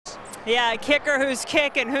Yeah, a kicker who's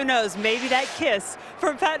kicking, who knows, maybe that kiss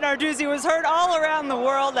from Pat Narduzzi was heard all around the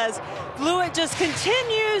world as Blewitt just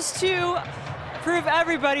continues to prove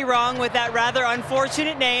everybody wrong with that rather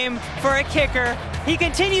unfortunate name for a kicker. He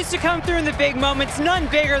continues to come through in the big moments, none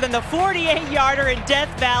bigger than the 48-yarder in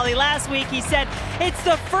Death Valley. Last week he said it's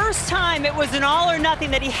the first time it was an all or nothing,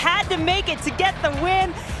 that he had to make it to get the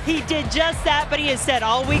win. He did just that, but he has said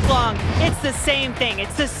all week long, it's the same thing.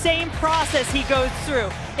 It's the same process he goes through.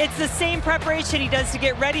 It's the same preparation he does to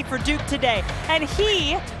get ready for Duke today. And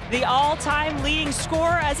he, the all-time leading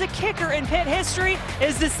scorer as a kicker in Pitt history,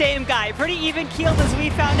 is the same guy. Pretty even-keeled, as we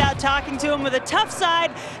found out talking to him, with a tough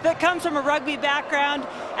side that comes from a rugby background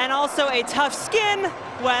and also a tough skin,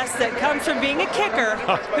 Wes, that comes from being a kicker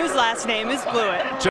whose last name is Blewitt.